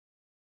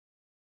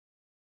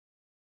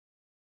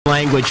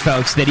language,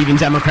 folks, that even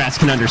Democrats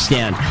can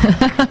understand.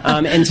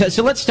 And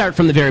so let's start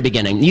from the very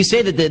beginning. You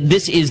say that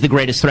this is the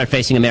greatest threat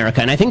facing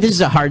America, and I think this is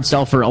a hard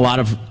sell for a lot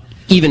of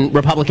even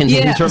Republicans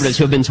and conservatives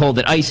who have been told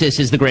that ISIS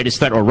is the greatest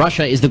threat, or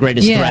Russia is the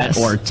greatest threat,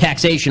 or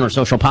taxation or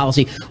social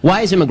policy. Why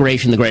is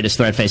immigration the greatest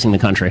threat facing the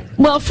country?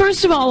 Well,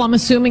 first of all, I'm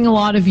assuming a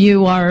lot of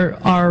you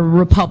are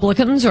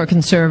Republicans or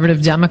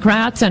conservative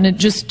Democrats, and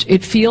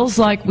it feels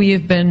like we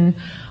have been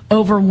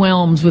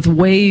overwhelmed with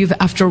wave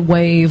after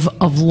wave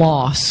of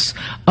loss.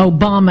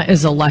 Obama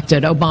is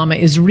elected. Obama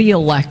is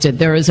re-elected.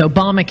 There is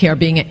Obamacare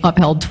being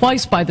upheld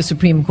twice by the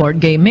Supreme Court.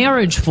 Gay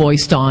marriage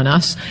foisted on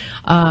us.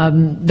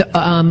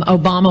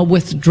 Obama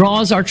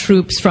withdraws our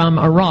troops from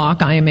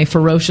Iraq. I am a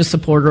ferocious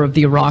supporter of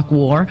the Iraq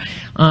War,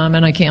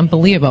 and I can't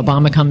believe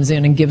Obama comes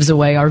in and gives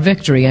away our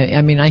victory.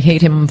 I mean, I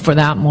hate him for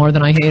that more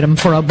than I hate him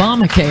for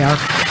Obamacare.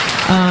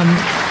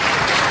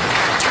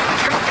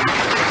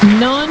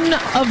 None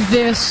of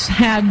this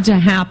had to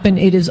happen.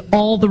 It is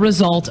all the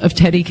result of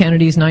Teddy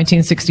Kennedy's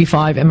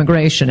 1965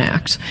 Immigration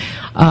Act.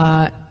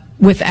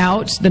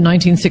 Without the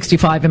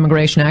 1965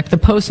 Immigration Act, the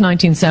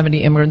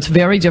post-1970 immigrants,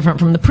 very different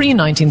from the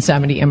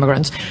pre-1970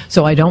 immigrants.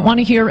 So I don't want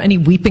to hear any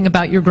weeping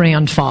about your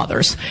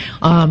grandfathers.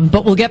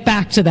 But we'll get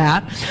back to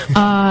that.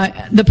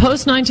 The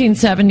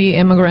post-1970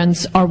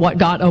 immigrants are what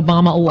got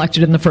Obama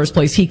elected in the first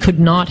place. He could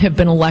not have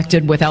been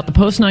elected without the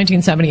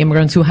post-1970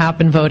 immigrants who have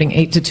been voting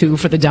 8-2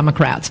 for the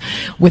Democrats.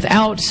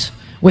 Without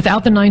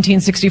the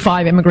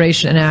 1965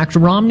 Immigration Act,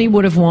 Romney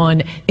would have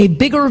won a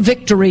bigger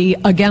victory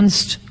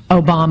against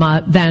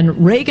Obama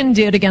than Reagan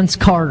did against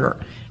Carter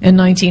in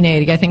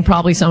 1980. I think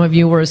probably some of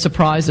you were as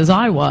surprised as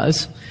I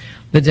was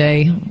the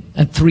day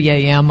at 3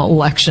 a.m.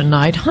 election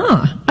night.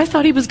 I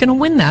thought he was going to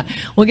win that.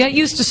 We'll get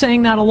used to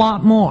saying that a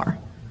lot more.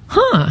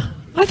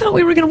 I thought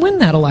we were going to win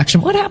that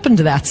election. What happened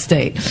to that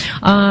state?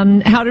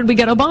 How did we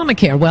get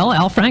Obamacare? Well,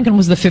 Al Franken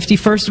was the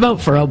 51st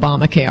vote for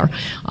Obamacare.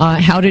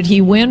 How did he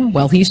win?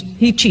 Well,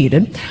 he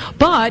cheated,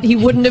 but he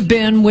wouldn't have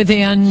been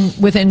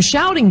within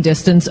shouting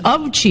distance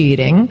of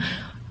cheating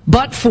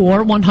but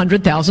for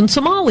 100,000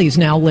 Somalis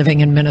now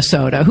living in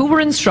Minnesota, who were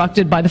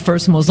instructed by the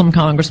first Muslim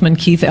congressman,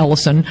 Keith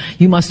Ellison,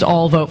 you must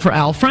all vote for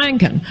Al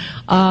Franken.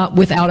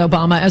 Without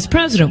Obama as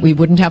president, we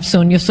wouldn't have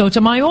Sonia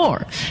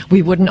Sotomayor.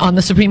 We wouldn't on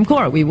the Supreme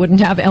Court. We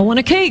wouldn't have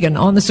Elena Kagan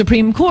on the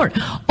Supreme Court.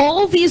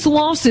 All these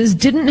losses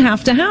didn't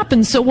have to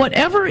happen. So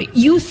whatever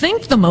you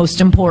think the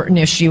most important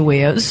issue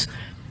is,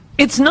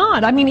 it's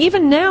not. I mean,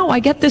 even now, I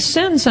get this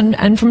sense,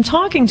 and from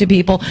talking to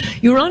people,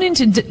 you run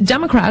into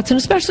Democrats, and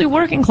especially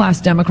working-class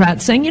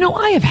Democrats, saying, you know,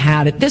 I have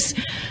had it.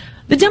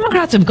 The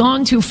Democrats have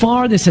gone too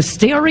far. This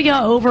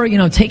hysteria over, you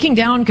know, taking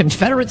down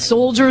Confederate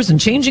soldiers and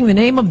changing the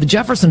name of the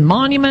Jefferson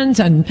Monument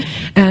and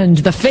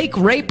the fake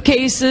rape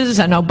cases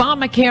and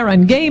Obamacare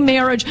and gay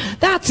marriage.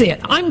 That's it.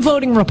 I'm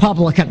voting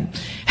Republican.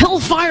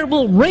 Hellfire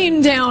will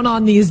rain down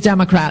on these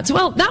Democrats.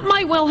 Well, that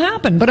might well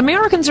happen, but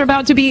Americans are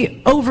about to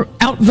be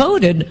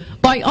outvoted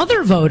by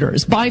other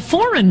voters, by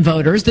foreign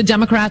voters the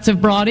Democrats have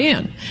brought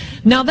in.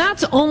 Now,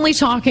 that's only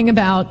talking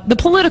about the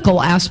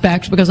political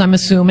aspect, because I'm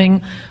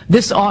assuming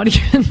this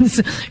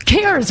audience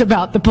cares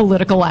about the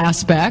political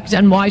aspect,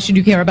 and why should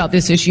you care about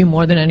this issue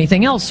more than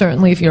anything else,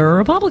 certainly if you're a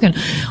Republican.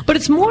 But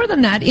it's more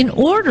than that. In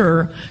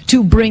order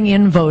to bring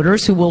in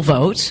voters who will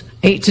vote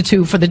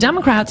 8-2 for the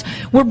Democrats,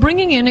 we're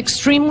bringing in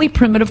extremely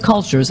primitive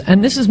cultures,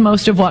 and this is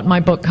most of what my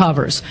book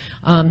covers.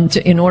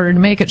 In order to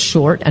make it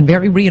short and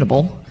very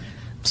readable,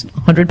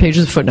 100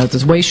 pages of footnotes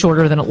is way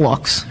shorter than it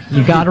looks.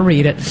 You got to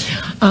read it.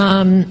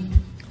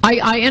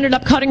 I ended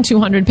up cutting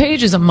 200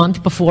 pages a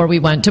month before we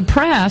went to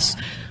press.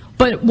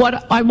 But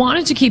what I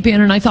wanted to keep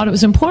in, and I thought it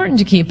was important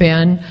to keep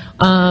in,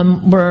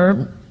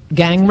 were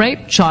gang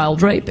rape,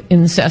 child rape,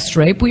 incest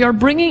rape. We are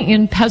bringing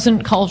in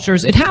peasant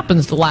cultures. It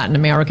happens that Latin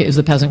America is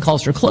the peasant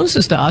culture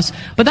closest to us,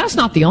 but that's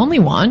not the only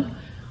one.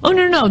 Oh,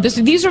 no.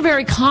 These are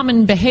very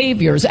common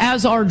behaviors,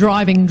 as are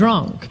driving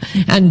drunk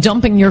and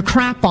dumping your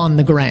crap on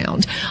the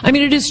ground. I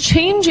mean, it is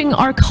changing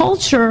our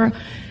culture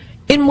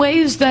in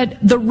ways that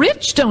the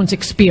rich don't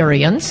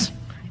experience.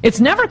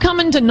 It's never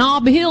coming to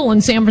Nob Hill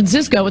in San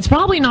Francisco. It's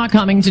probably not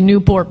coming to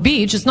Newport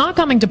Beach. It's not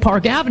coming to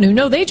Park Avenue.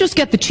 No, they just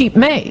get the cheap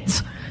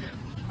maids.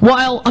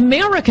 While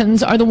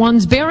Americans are the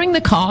ones bearing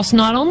the cost,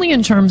 not only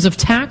in terms of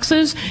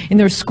taxes, in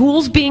their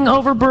schools being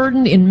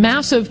overburdened, in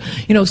massive,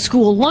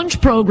 school lunch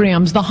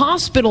programs, the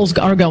hospitals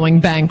are going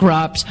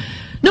bankrupt.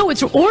 No,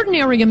 it's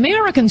ordinary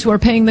Americans who are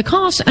paying the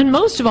cost, and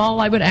most of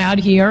all, I would add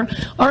here,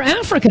 are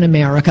African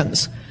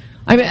Americans.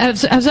 I mean,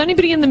 has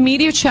anybody in the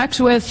media checked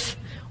with,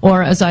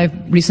 or as I've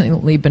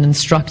recently been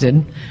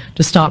instructed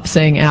to stop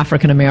saying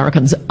African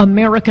Americans,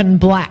 American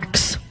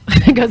blacks?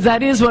 Because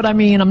that is what I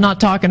mean. I'm not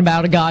talking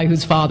about a guy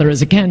whose father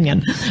is a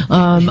Kenyan.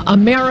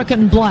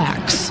 American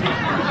blacks.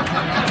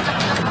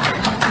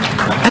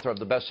 Author of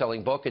the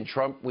best-selling book, In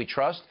Trump We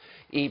Trust,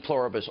 E.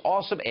 Pluribus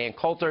Awesome, and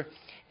Coulter.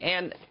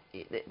 And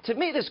to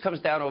me, this comes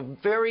down to a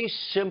very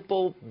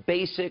simple,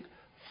 basic,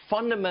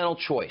 fundamental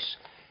choice.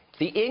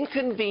 The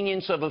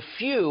inconvenience of a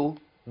few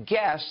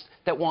guests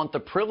that want the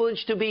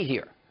privilege to be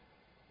here.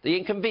 The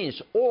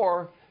inconvenience,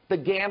 or the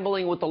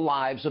gambling with the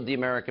lives of the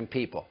American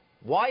people.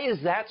 Why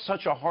is that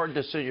such a hard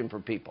decision for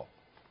people?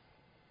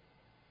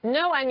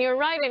 No, and you're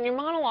right in your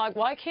monologue.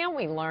 Why can't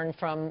we learn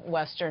from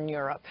Western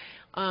Europe?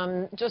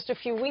 Just a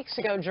few weeks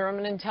ago,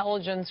 German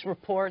intelligence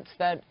reports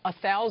that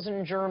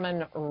 1,000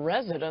 German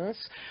residents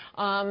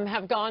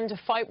have gone to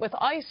fight with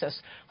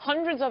ISIS.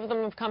 Hundreds of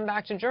them have come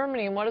back to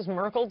Germany, and what does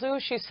Merkel do?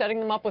 She's setting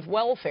them up with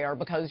welfare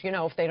because, you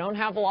know, if they don't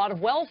have a lot of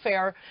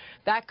welfare,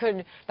 that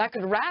could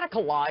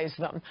radicalize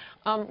them.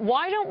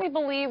 Why don't we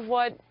believe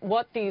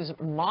what these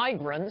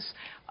migrants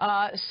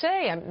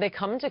say? They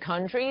come to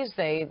countries,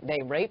 they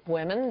rape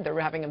women. They're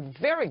having a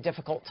very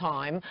difficult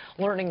time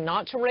learning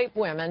not to rape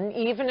women,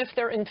 even if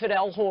they're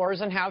infidel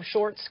whores and have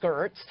short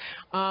skirts.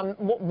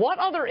 What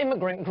other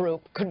immigrant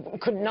group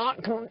could not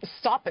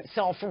stop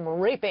itself from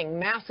raping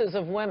masses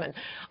of women?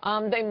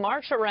 They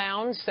march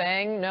around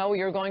saying, no,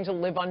 you're going to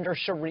live under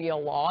Sharia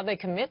law. They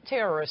commit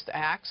terrorist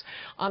acts.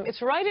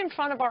 It's right in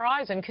front of our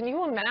eyes. And can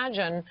you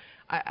imagine,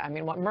 I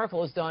mean, what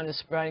Merkel has done is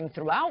spreading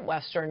throughout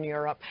Western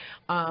Europe.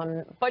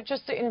 But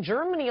just in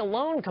Germany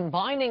alone,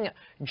 combining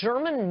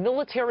German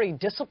military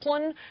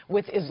discipline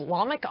with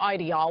Islamic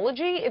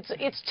ideology,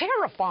 it's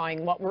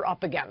terrifying what we're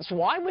up against.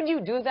 Why would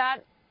you do that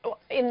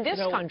in this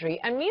country?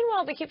 And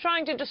meanwhile, they keep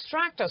trying to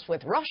distract us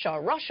with Russia,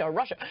 Russia,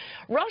 Russia.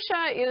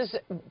 Russia is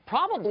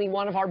probably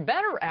one of our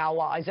better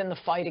allies in the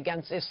fight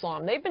against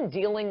Islam. They've been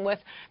dealing with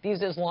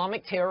these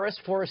Islamic terrorists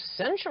for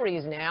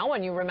centuries now,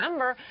 and you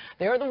remember,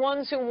 they're the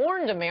ones who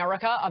warned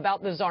America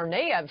about the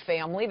Tsarnaev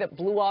family that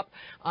blew up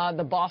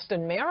the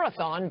Boston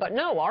Marathon. But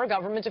no, our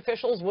government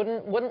officials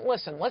wouldn't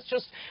listen. Let's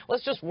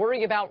just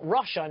worry about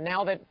Russia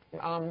now that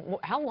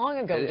how long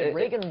ago did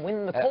Reagan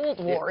win the Cold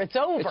War? It's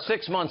over. It's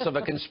 6 months of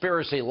a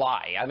conspiracy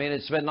lie. I mean,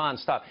 it's been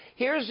nonstop.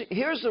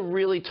 Here's a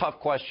really tough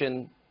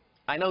question.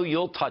 I know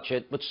you'll touch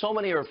it, but so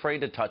many are afraid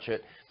to touch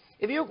it.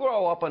 If you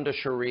grow up under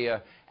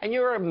Sharia and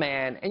you're a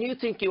man and you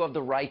think you have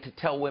the right to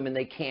tell women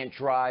they can't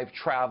drive,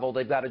 travel,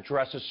 they've got to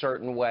dress a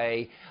certain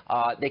way,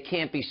 they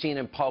can't be seen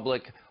in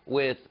public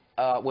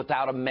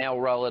without a male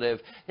relative,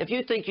 if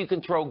you think you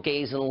can throw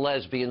gays and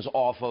lesbians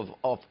off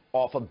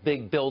of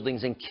big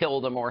buildings and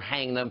kill them or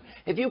hang them,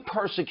 if you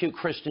persecute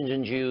Christians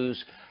and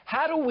Jews,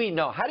 how do we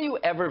know? How do you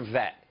ever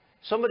vet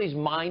somebody's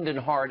mind and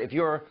heart? If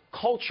your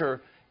culture,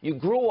 you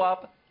grew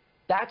up,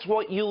 that's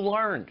what you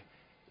learned,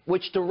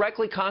 which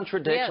directly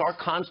contradicts our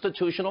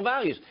constitutional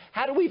values.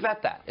 How do we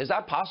vet that? Is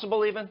that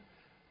possible even?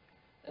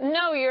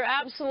 No, you're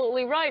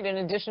absolutely right. In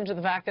addition to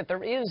the fact that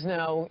there is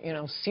no,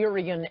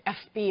 Syrian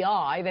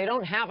FBI, they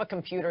don't have a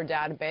computer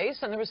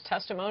database, and there was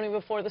testimony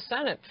before the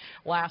Senate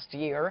last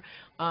year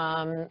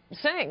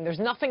saying there's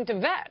nothing to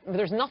vet.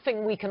 There's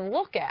nothing we can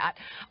look at.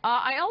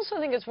 I also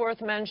think it's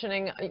worth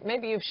mentioning,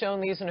 maybe you've shown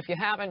these, and if you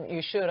haven't,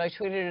 you should. I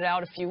tweeted it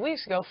out a few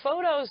weeks ago,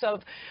 photos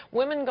of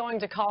women going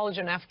to college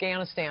in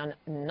Afghanistan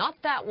not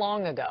that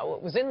long ago.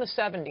 It was in the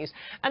 70s,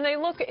 and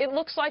it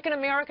looks like an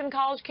American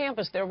college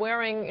campus. They're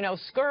wearing,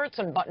 skirts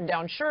and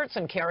button-down shirts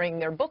and carrying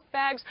their book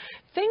bags.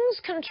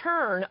 Things can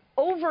turn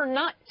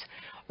overnight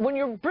when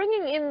you're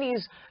bringing in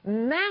these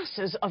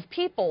masses of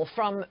people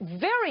from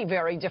very,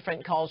 very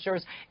different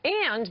cultures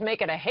and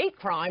make it a hate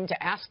crime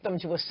to ask them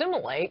to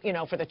assimilate,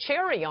 for the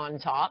cherry on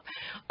top.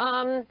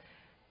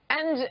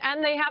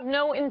 And they have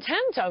no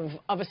intent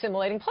of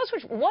assimilating. Plus,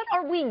 what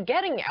are we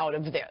getting out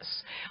of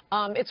this?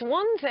 It's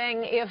one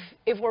thing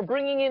if we're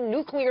bringing in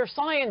nuclear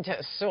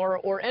scientists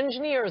or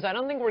engineers. I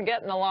don't think we're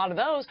getting a lot of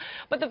those.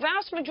 But the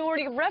vast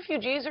majority of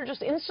refugees are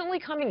just instantly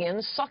coming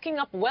in, sucking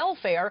up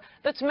welfare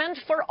that's meant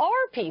for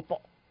our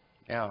people.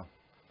 Yeah.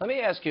 Let me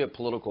ask you a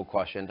political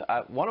question.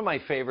 One of my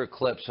favorite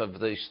clips of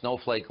the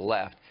Snowflake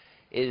Left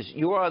is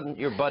you're on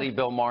your buddy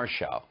Bill Maher's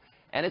show.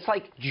 And it's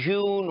like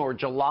June or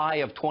July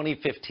of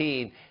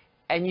 2015.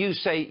 And you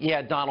say,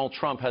 yeah, Donald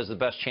Trump has the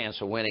best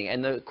chance of winning.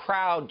 And the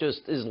crowd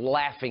just is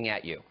laughing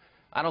at you.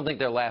 I don't think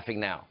they're laughing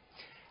now.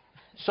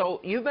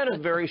 So you've been a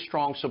very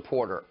strong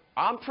supporter.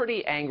 I'm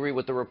pretty angry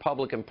with the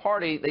Republican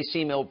Party. They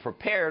seem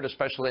ill-prepared,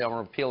 especially on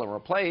repeal and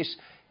replace.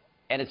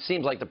 And it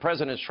seems like the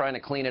president is trying to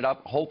clean it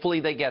up.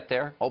 Hopefully they get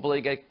there. Hopefully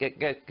they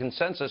get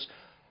consensus.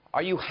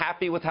 Are you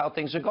happy with how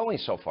things are going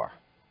so far?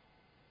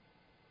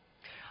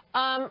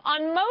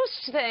 On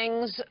most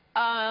things,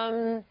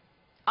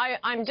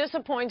 I'm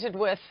disappointed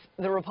with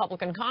the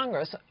Republican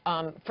Congress.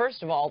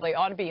 First of all, they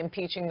ought to be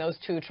impeaching those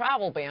 2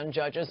 travel ban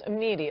judges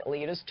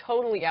immediately. It is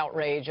totally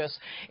outrageous.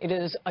 It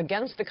is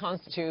against the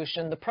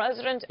Constitution. The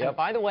president, and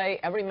by the way,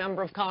 every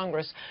member of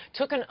Congress,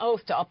 took an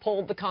oath to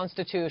uphold the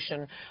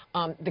Constitution.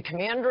 The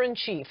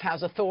commander-in-chief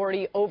has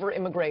authority over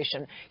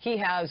immigration. He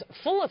has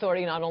full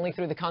authority not only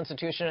through the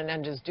Constitution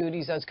and his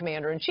duties as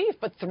commander-in-chief,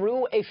 but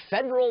through a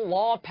federal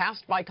law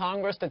passed by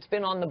Congress that's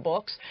been on the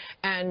books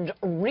and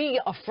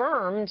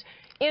reaffirmed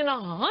in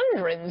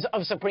hundreds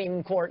of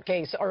Supreme Court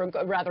cases, or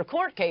rather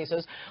court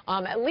cases,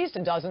 at least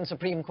a dozen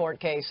Supreme Court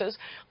cases.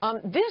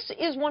 This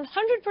is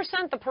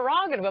 100% the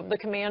prerogative of the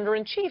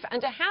commander-in-chief,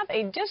 and to have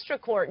a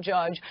district court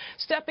judge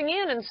stepping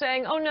in and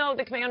saying, oh no,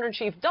 the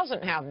commander-in-chief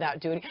doesn't have that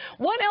duty.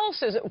 What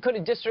else could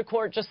a district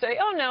court just say,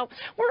 oh no,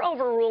 we're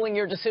overruling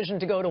your decision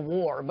to go to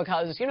war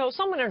because, you know,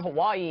 someone in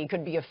Hawaii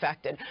could be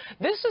affected.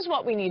 This is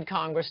what we need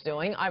Congress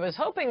doing. I was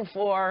hoping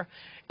for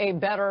a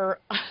better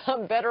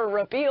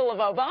repeal of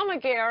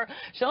Obamacare.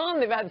 Sean,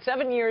 they've had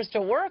 7 years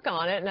to work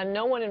on it, and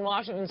no one in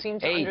Washington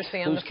seems to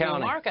understand the free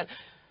market.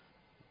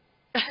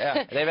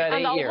 Yeah, they've had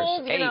 8 years.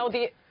 Hold, you know,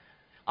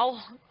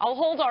 I'll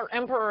hold our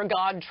Emperor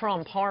God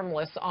Trump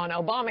harmless on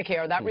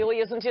Obamacare. That really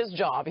isn't his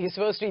job. He's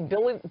supposed to be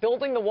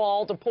building the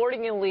wall,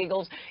 deporting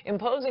illegals,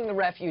 imposing the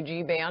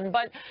refugee ban.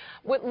 But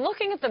with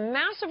looking at the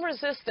massive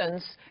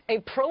resistance a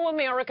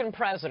pro-American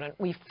president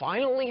we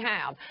finally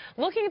have,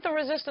 looking at the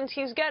resistance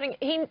he's getting,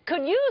 he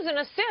could use an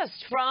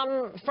assist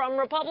from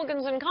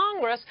Republicans in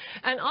Congress,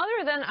 and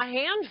other than a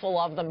handful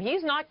of them,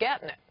 he's not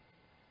getting it.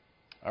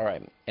 All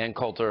right. And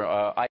Coulter,